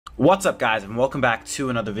What's up guys, and welcome back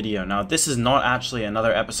to another video. Now this is not actually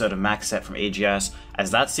another episode of Max Set from AGS,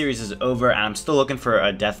 as that series is over and I'm still looking for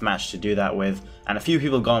a deathmatch to do that with, and a few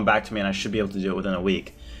people going back to me and I should be able to do it within a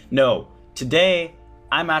week. No, today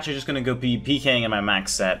I'm actually just going to go be PKing in my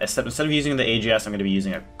Max Set, except instead of using the AGS I'm going to be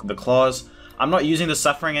using the claws. I'm not using the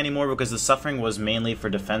suffering anymore because the suffering was mainly for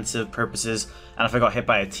defensive purposes and if I got hit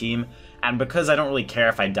by a team. And because I don't really care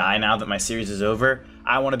if I die now that my series is over,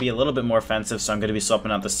 I want to be a little bit more offensive, so I'm going to be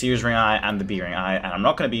swapping out the Seers Ring Eye and the B Ring Eye, and I'm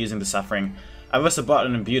not going to be using the Suffering. I've also bought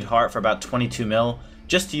an imbued heart for about 22 mil,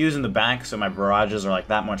 just to use in the bank so my barrages are like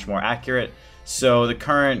that much more accurate. So the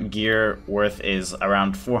current gear worth is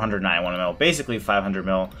around 491 mil, basically 500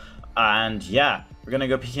 mil. And yeah, we're going to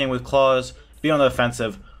go PKing with claws, be on the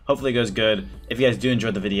offensive, hopefully it goes good. If you guys do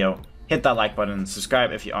enjoy the video, hit that like button,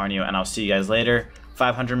 subscribe if you are new, and I'll see you guys later.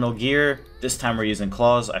 500 mil gear, this time we're using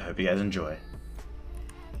claws. I hope you guys enjoy.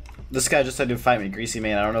 This guy just said to fight me, Greasy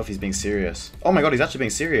Man. I don't know if he's being serious. Oh my god, he's actually being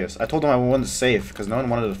serious. I told him I wasn't safe because no one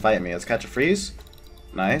wanted to fight me. Let's catch a freeze.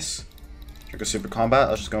 Nice. Drink a super combat.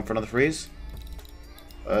 Let's just go for another freeze.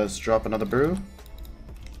 Let's drop another brew.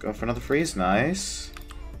 Going for another freeze. Nice.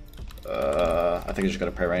 I think I just got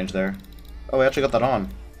a prayer range there. Oh, we actually got that on.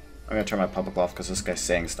 I'm gonna turn my public off because this guy's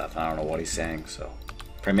saying stuff and I don't know what he's saying, so.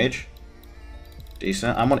 Prayer mage.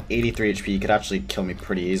 Decent. I'm on 83 HP. He could actually kill me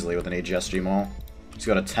pretty easily with an AGS stream all. He's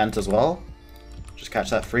got a tent as well. Just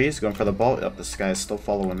catch that freeze. Going for the bolt. Yep, this guy is still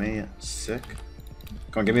following me. Sick.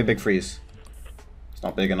 Come on, give me a big freeze. It's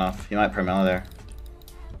not big enough. He might Primella there.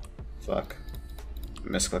 Fuck.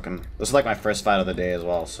 Misclicking. This is like my first fight of the day as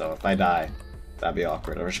well, so if I die, that'd be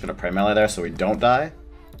awkward. I'm just gonna Primella there so we don't die.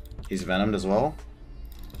 He's venomed as well.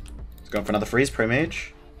 He's going for another freeze. Pray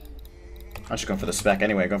mage. I'm just going for the spec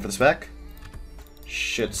anyway. Going for the spec.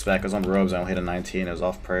 Shit, spec. I was on robes. I only hit a 19. It was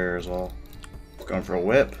off prayer as well. Going for a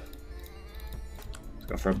whip.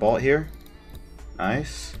 Going for a bolt here.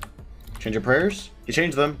 Nice. Change your prayers. He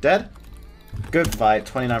changed them. Dead. Good fight.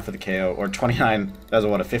 29 for the KO. Or 29. That was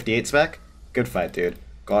what, a 58 spec? Good fight, dude.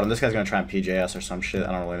 God, and this guy's gonna try and PJS or some shit.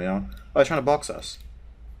 I don't really know. Oh, he's trying to box us.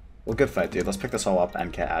 Well, good fight, dude. Let's pick this all up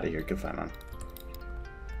and get out of here. Good fight, man.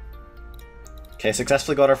 Okay,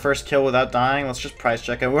 successfully got our first kill without dying. Let's just price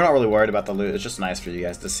check it. We're not really worried about the loot. It's just nice for you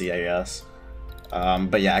guys to see, I guess.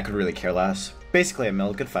 But yeah, I could really care less. Basically a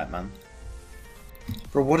mill. Good fight, man.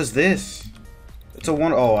 Bro, what is this? It's a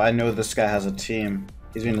one. Oh, I know this guy has a team.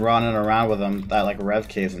 He's been running around with them at like rev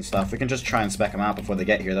caves and stuff. We can just try and spec them out before they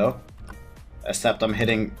get here, though. Except I'm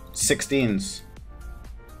hitting 16s.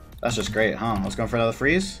 That's just great, huh? Let's go for another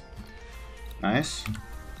freeze. Nice.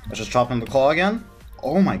 Let's just chop in the claw again.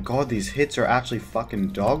 Oh my god, these hits are actually fucking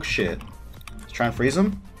dog shit. Let's try and freeze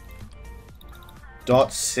them.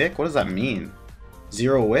 Dot sick? What does that mean?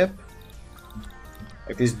 Zero whip?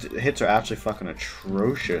 Like, these hits are actually fucking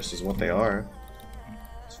atrocious is what they are.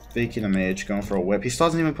 It's faking a mage, going for a whip. He still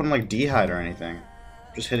hasn't even put in like D-hide or anything.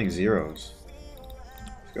 Just hitting zeros.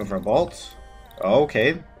 Let's go for a bolt. Oh,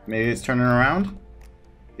 okay. Maybe it's turning around.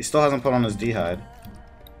 He still hasn't put on his D-hide.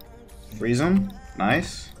 Freeze him.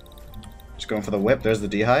 Nice. Just going for the whip. There's the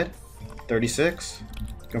D-hide. 36.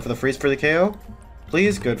 Going for the freeze for the KO.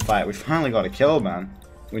 Please. Good fight. We finally got a kill, man.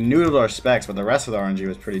 We noodled our specs, but the rest of the RNG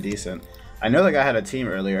was pretty decent. I know that guy had a team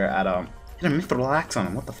earlier at he had a mithril axe on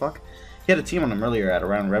him. What the fuck? He had a team on him earlier at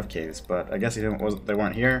around rev caves, but I guess he didn't. They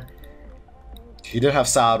weren't here. He did have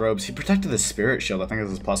solid robes. He protected the spirit shield. I think it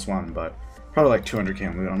was his +1, but probably like 200k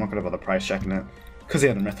on loot. I'm not gonna bother price checking it because he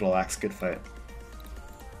had a mithril axe. Good fight.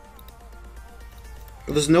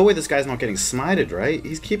 But there's no way this guy's not getting smited, right?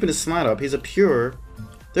 He's keeping his smite up. He's a pure.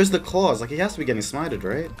 There's the claws. Like, he has to be getting smited,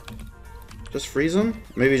 right? Just freeze him?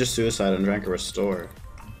 Maybe just suicide and drank a restore.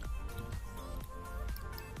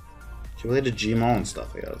 He related Gmall and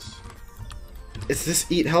stuff, I guess. It's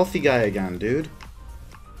this eat healthy guy again, dude.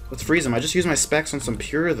 Let's freeze him. I just used my specs on some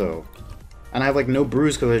pure, though. And I have, like, no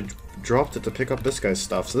brews because I dropped it to pick up this guy's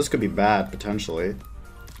stuff. So this could be bad, potentially.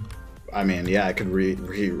 I mean, yeah, it could be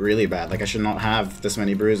really bad. Like, I should not have this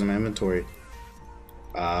many brews in my inventory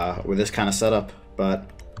with this kind of setup. But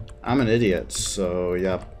I'm an idiot, so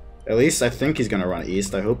yeah. At least I think he's gonna run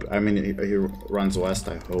east. I hope. I mean, he runs west.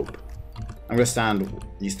 I hope. I'm gonna stand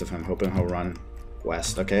east of him, hoping he'll run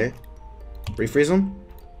west. Okay. Refreeze him.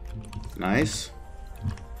 Nice.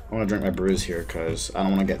 I want to drink my brews here because I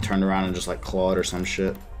don't want to get turned around and just like clawed or some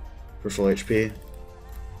shit for full HP.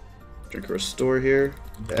 Drink a restore here.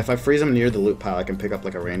 If I freeze him near the loot pile, I can pick up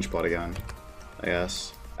like a range spot again, I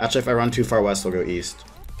guess. Actually, if I run too far west, I'll go east.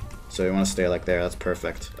 So you want to stay like there. That's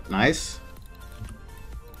perfect. Nice.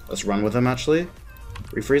 Let's run with him, actually.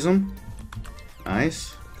 Refreeze him.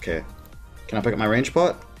 Nice. Okay. Can I pick up my range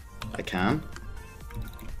spot? I can.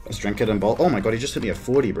 Let's drink it in bulk. Oh my god, he just hit me at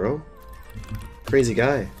 40, bro. Crazy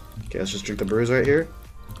guy. Okay, let's just drink the brews right here.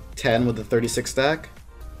 10 with the 36 stack.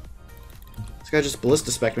 This guy just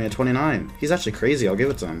ballista spec'd me at 29. He's actually crazy, I'll give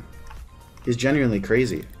it to him. He's genuinely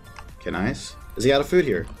crazy. Okay, nice. Is he out of food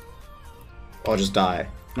here? Oh, I'll just die.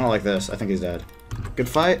 Not like this. I think he's dead. Good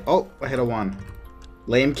fight. Oh, I hit a 1.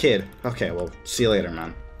 Lame kid. Okay, well, see you later,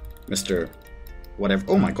 man. Mr. Whatever.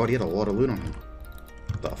 Oh my god, he had a lot of loot on him.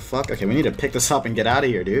 What the fuck? Okay, we need to pick this up and get out of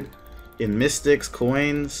here, dude. In mystics,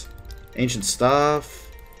 coins, ancient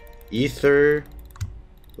stuff, ether,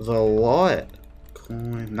 the lot.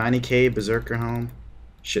 Coin, 90k, berserker helm.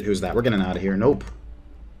 Shit, who's that? We're getting out of here. Nope.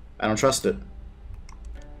 I don't trust it.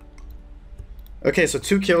 Okay, so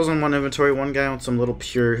 2 kills on 1 inventory. One guy on some little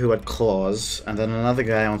pure who had claws, and then another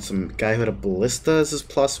guy on some guy who had a ballista as his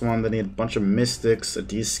 +1. Then he had a bunch of mystics, a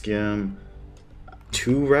D-skim,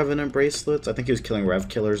 2 revenant bracelets. I think he was killing rev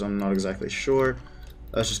killers. I'm not exactly sure.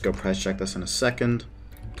 Let's just go price check this in a second,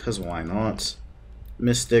 because why not?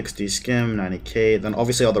 Mystics, D-skim, 90k. Then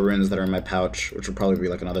obviously all the runes that are in my pouch, which will probably be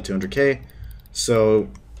like another 200k. So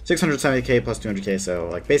 670k plus 200k, so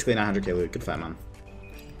like basically 900k loot. Good fight, man.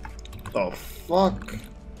 Oh fuck.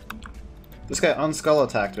 This guy unskull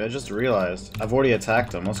attacked me, I just realized. I've already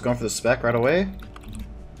attacked him. Let's go in for the spec right away.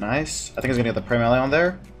 Nice. I think he's gonna get the prey melee on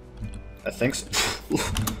there. I think so.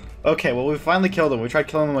 Okay, well we finally killed him. We tried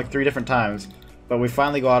killing him like 3 different times, but we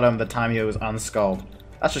finally got him the time he was unskulled.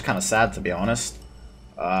 That's just kind of sad, to be honest.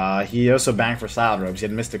 He also banged for salad robes. He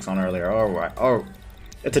had mystics on earlier. Oh,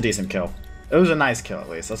 it's a decent kill. It was a nice kill, at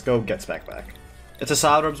least. Let's go get spec back. It's a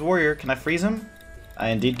salad robes warrior. Can I freeze him? I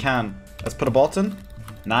indeed can. Let's put a bolt in.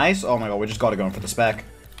 Nice. Oh my god, we just gotta go in for the spec.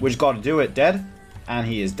 We just gotta do it. Dead. And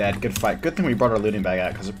he is dead. Good fight. Good thing we brought our looting bag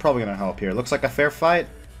out, because it's probably gonna help here. Looks like a fair fight.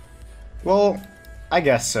 Well, I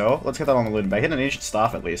guess so. Let's get that on the looting bag. Hit an ancient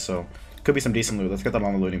staff at least, so could be some decent loot. Let's get that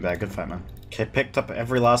on the looting bag. Good fight, man. Okay, picked up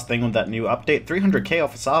every last thing with that new update. 300k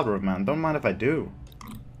off a salad robe, man. Don't mind if I do.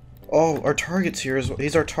 Oh, our target's here as well.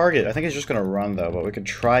 He's our target. I think he's just gonna run though, but we could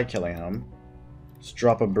try killing him. Let's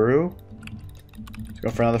drop a brew. Let's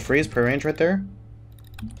go for another freeze. Prayer range right there.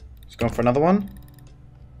 Let's go for another one.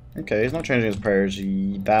 Okay, he's not changing his prayers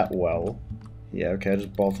that well. Yeah, okay, I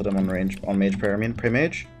just bolted him on range, on mage prayer. I mean, pray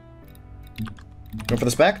mage. Go for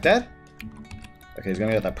the spec. Dead. Okay, he's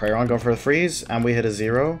gonna get that prayer on. Go for the freeze, and we hit a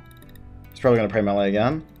 0. He's probably gonna pray melee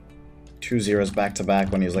again. 2 zeros back to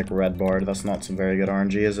back when he's like red barred. That's not some very good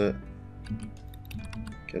RNG, is it?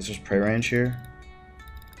 Okay, let's just pray range here.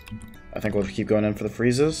 I think we'll keep going in for the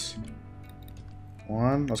freezes.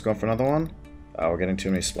 1. Let's go for another one. Oh, we're getting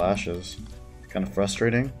too many splashes. Kind of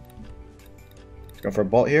frustrating. Let's go for a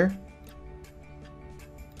bolt here.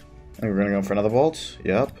 And we're gonna go for another bolt.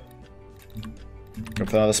 Yep. Go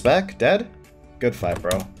for another spec. Dead. Good fight,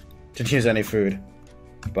 bro. Didn't use any food.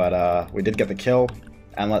 But we did get the kill.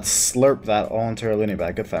 And let's slurp that all into our looting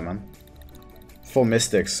bag. Good fight, man. Full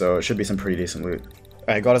mystics, so it should be some pretty decent loot.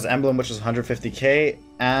 Alright, got his emblem, which is 150k.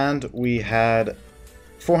 And we had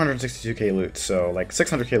 462k loot, so like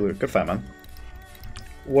 600k loot. Good fight, man.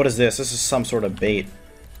 What is this? This is some sort of bait.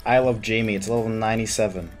 I love Jamie. It's level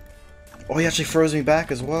 97. Oh, he actually froze me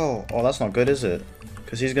back as well. Oh, that's not good, is it?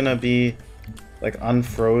 Because he's gonna be like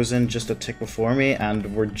unfrozen just a tick before me,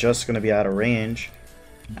 and we're just gonna be out of range.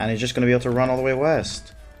 And he's just gonna be able to run all the way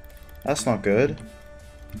west. That's not good.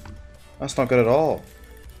 That's not good at all.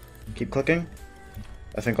 Keep clicking.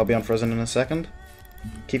 I think I'll be unfrozen in a second.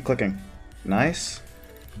 Keep clicking. Nice.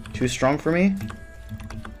 Too strong for me.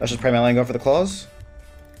 Let's just pray melee and go for the claws.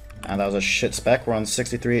 And that was a shit spec. We're on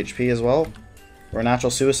 63 HP as well. We're a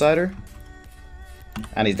natural suicider.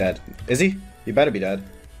 And he's dead. Is he? He better be dead.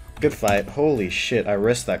 Good fight. Holy shit, I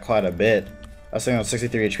risked that quite a bit. I was thinking on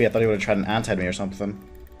 63 HP, I thought he would have tried an anti me or something.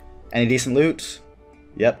 Any decent loot?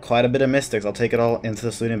 Yep, quite a bit of mystics. I'll take it all into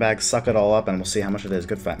this looting bag, suck it all up, and we'll see how much it is.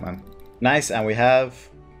 Good fight, man. Nice, and we have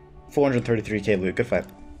 433k loot. Good fight.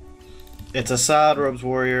 It's a sad robes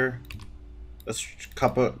warrior. Let's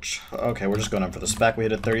couple. Okay, we're just going in for the spec. We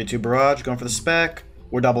hit a 32 barrage. Going for the spec.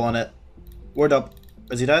 We're doubling it. We're double.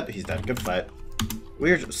 Is he dead? He's dead. Good fight.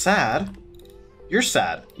 Weird. Sad? You're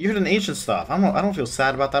sad. You hit an ancient stuff. I don't feel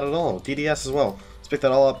sad about that at all. DDS as well. Let's pick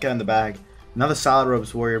that all up, get in the bag. Another salad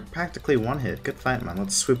robes warrior. Practically one hit. Good fight, man.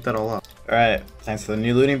 Let's swoop that all up. Alright. Thanks for the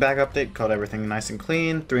new looting bag update. Caught everything nice and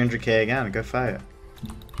clean. 300k again. Good fight.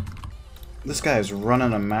 This guy is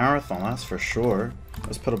running a marathon, that's for sure.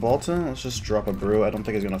 Let's put a bolt in. Let's just drop a brew. I don't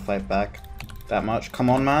think he's going to fight back that much. Come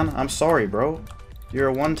on, man. I'm sorry, bro. You're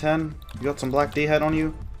a 110. You got some black D head on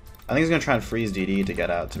you. I think he's going to try and freeze DD to get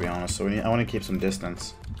out, to be honest. So I want to keep some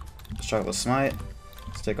distance. Let's try with the smite.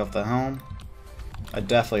 Let's take off the helm. I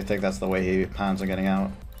definitely think that's the way he plans on getting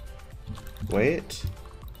out. Wait.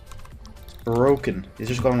 It's broken. He's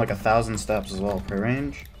just going like 1,000 steps as well. Per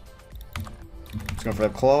range. He's going for the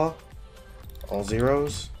claw. All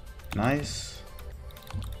zeros. Nice.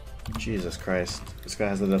 Jesus Christ. This guy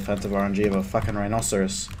has the defensive RNG of a fucking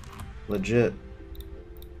rhinoceros. Legit.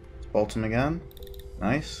 Let's bolt him again.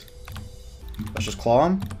 Nice. Let's just claw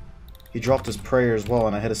him. He dropped his prayer as well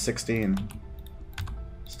and I hit a 16.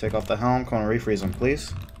 Let's take off the helm. Come on, refreeze him,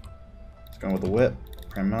 please. He's going with the whip.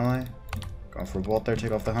 Prayer melee. Going for a bolt there.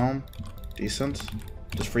 Take off the helm. Decent.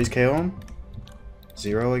 Just freeze KO him.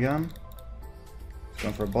 0 again.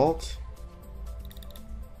 Going for a bolt.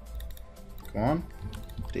 Come on.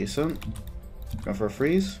 Decent. Going for a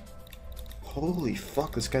freeze. Holy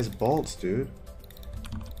fuck, this guy's bolts, dude.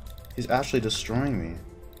 He's actually destroying me.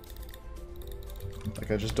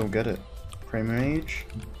 Like, I just don't get it. Pray mage.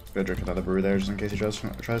 Gotta drink another brew there just in case he tries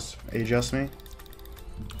to adjust me.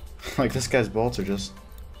 Like, this guy's bolts are just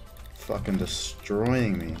fucking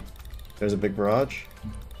destroying me. There's a big barrage.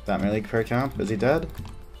 That melee prayer count. Is he dead?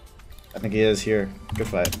 I think he is here. Good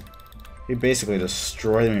fight. He basically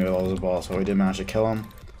destroyed me with all his balls, so we did manage to kill him.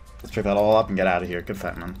 Let's pick that all up and get out of here. Good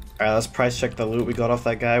fight, man. Alright, let's price check the loot we got off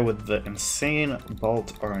that guy with the insane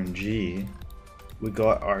bolt RNG. We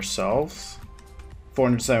got ourselves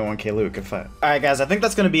 471k loot. Good fight. Alright guys, I think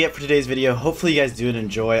that's going to be it for today's video. Hopefully you guys do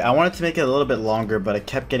enjoy. I wanted to make it a little bit longer, but I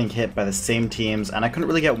kept getting hit by the same teams, and I couldn't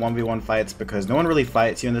really get 1v1 fights because no one really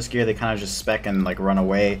fights you in this gear. They kind of just spec and like run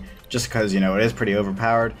away just because, you know, it is pretty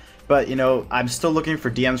overpowered. But, you know, I'm still looking for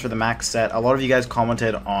DMs for the max set. A lot of you guys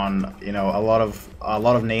commented on, you know, a lot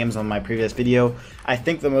of names on my previous video. I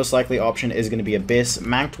think the most likely option is going to be Abyss.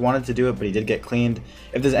 Manked wanted to do it, but he did get cleaned.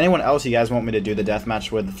 If there's anyone else you guys want me to do the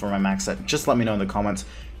deathmatch with for my max set, just let me know in the comments.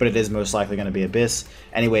 But it is most likely going to be Abyss.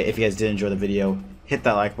 Anyway, if you guys did enjoy the video, hit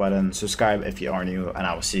that like button, subscribe if you are new, and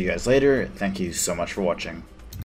I will see you guys later. Thank you so much for watching.